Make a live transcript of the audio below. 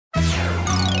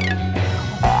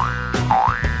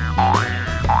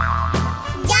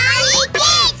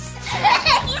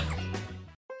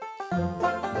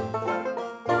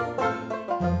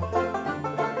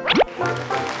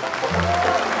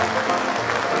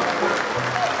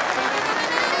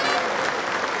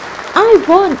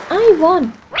I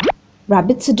won.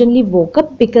 Rabbit suddenly woke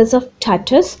up because of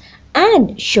Tortoise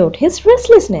and showed his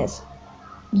restlessness.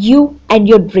 You and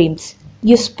your dreams.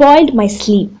 You spoiled my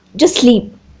sleep. Just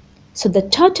sleep. So the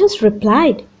Tortoise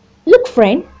replied, Look,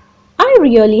 friend, I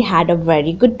really had a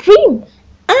very good dream,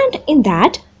 and in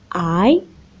that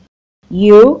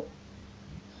you,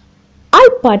 I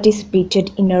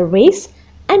participated in a race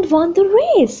and won the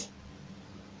race.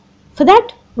 For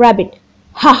that, Rabbit,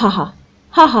 ha ha ha,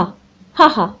 ha ha, ha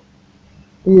ha,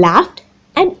 laughed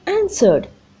and answered,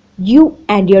 You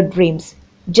and your dreams.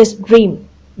 Just dream.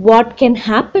 What can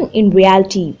happen in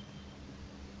reality?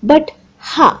 But,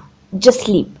 just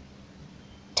sleep.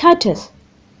 Tortoise,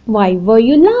 why were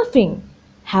you laughing?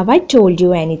 Have I told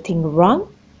you anything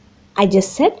wrong? I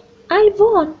just said I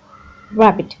won.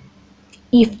 Rabbit,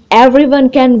 if everyone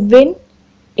can win,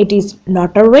 it is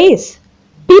not a race.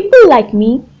 People like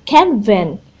me can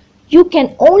win. You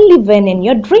can only win in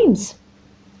your dreams.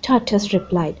 Tortoise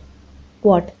replied,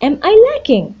 What am I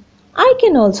lacking? I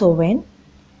can also win.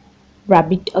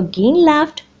 Rabbit again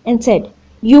laughed and said,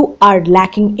 You are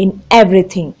lacking in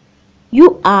everything.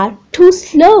 You are too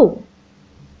slow.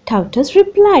 Tortoise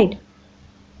replied,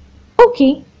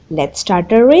 Okay, let's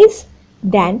start a race.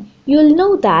 Then you'll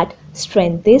know that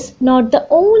strength is not the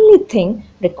only thing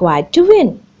required to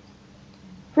win.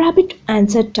 Rabbit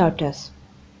answered Tortoise,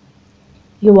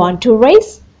 You want to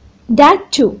race?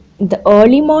 That too, in the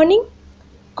early morning?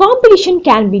 Competition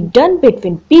can be done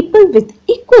between people with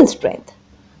equal strength.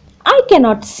 I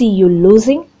cannot see you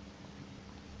losing.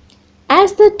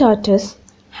 As the tortoise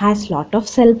has lot of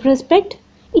self-respect,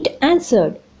 it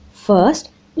answered, First,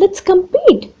 let's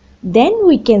compete. Then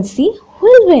we can see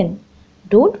who'll win.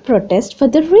 Don't protest for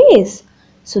the race.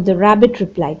 So the rabbit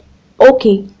replied,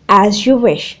 Okay, as you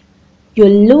wish.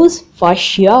 You'll lose for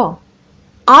sure.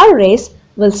 Our race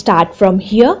will start from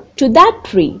here to that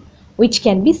tree, which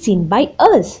can be seen by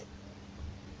us.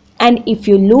 And if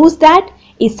you lose, that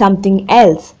is something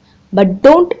else. But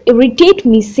don't irritate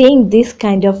me saying this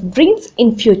kind of dreams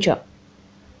in future.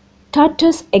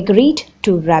 Tortoise agreed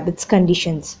to Rabbit's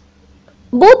conditions.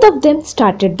 Both of them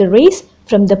started the race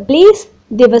from the place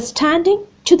they were standing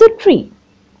to the tree.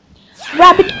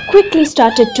 Rabbit quickly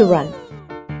started to run.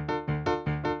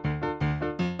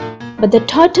 But the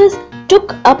tortoise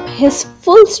took up his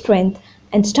full strength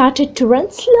and started to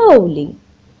run slowly.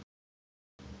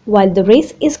 While the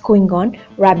race is going on,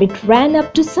 Rabbit ran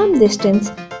up to some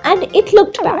distance and it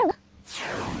looked back.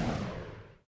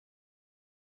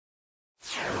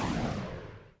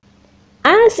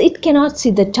 As it cannot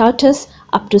see the tortoise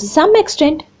up to some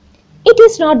extent, it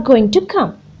is not going to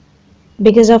come.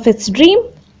 Because of its dream,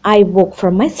 I woke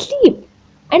from my sleep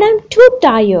and I am too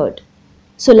tired.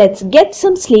 So let's get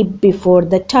some sleep before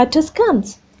the tortoise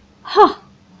comes. Ha!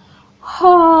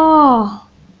 Ha!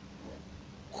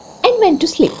 And went to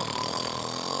sleep.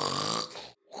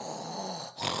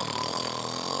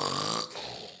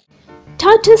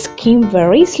 Tortoise came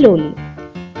very slowly.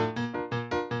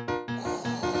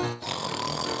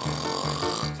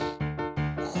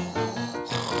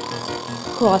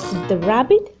 Crossed the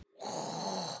rabbit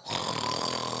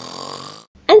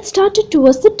and started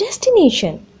towards the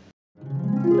destination.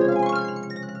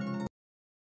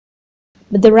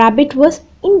 But the rabbit was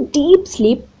in deep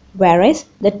sleep, whereas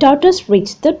the tortoise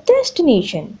reached the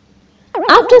destination.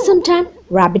 After some time,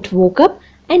 Rabbit woke up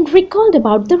and recalled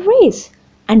about the race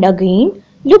and again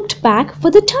looked back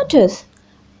for the tortoise.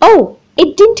 Oh,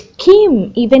 it didn't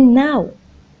come even now.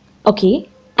 Okay,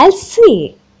 I'll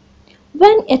see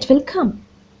when it will come.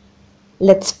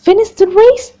 Let's finish the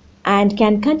race and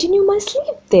can continue my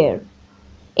sleep there.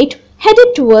 It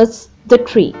headed towards the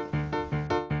tree.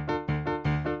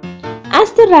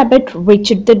 As the rabbit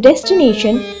reached the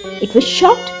destination, it was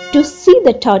shocked to see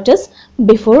the tortoise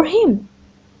before him.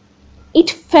 It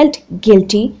felt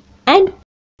guilty and,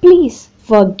 Please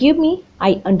forgive me,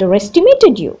 I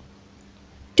underestimated you.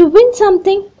 To win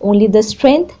something, only the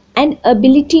strength and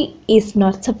ability is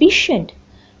not sufficient.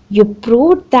 You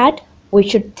proved that we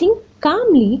should think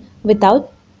calmly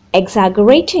without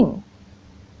exaggerating.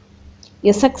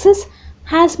 Your success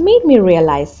has made me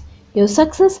realize your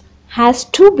success has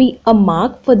to be a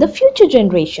mark for the future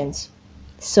generations.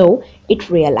 So it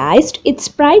realized its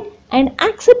pride and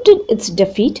accepted its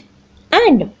defeat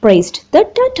and praised the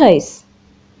tortoise.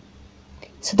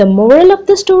 So the moral of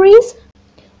the story is,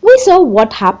 we saw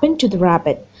what happened to the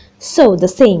rabbit. So the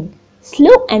saying,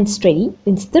 slow and steady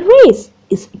wins the race,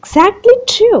 is exactly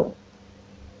true.